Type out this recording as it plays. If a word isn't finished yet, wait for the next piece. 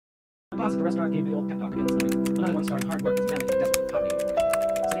boss at the restaurant gave me the old pep talk again this morning. Another one started hard work, his family was desperate for poverty and poverty.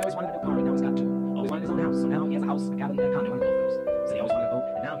 Said he always wanted a new car, and now he's got two. Always wanted his own house, so now he has a house, a cabin, and a condo on the Gulf Coast. Said he always wanted to go,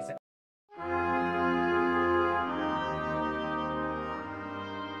 and now he said...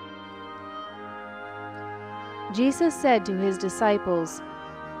 Jesus said to his disciples,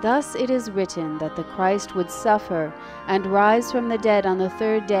 "Thus it is written that the Christ would suffer and rise from the dead on the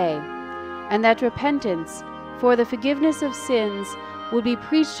third day, and that repentance for the forgiveness of sins would be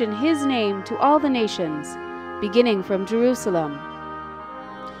preached in his name to all the nations, beginning from Jerusalem.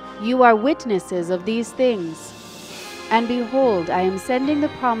 You are witnesses of these things. And behold, I am sending the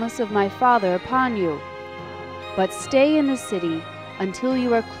promise of my Father upon you. But stay in the city until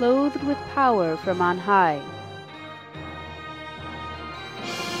you are clothed with power from on high."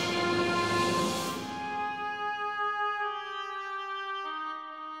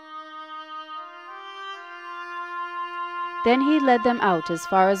 Then he led them out as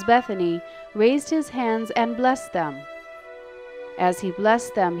far as Bethany, raised his hands and blessed them. As he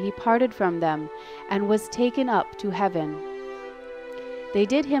blessed them, he parted from them and was taken up to heaven. They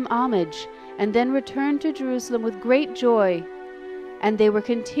did him homage and then returned to Jerusalem with great joy, and they were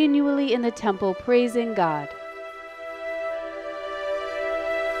continually in the temple praising God.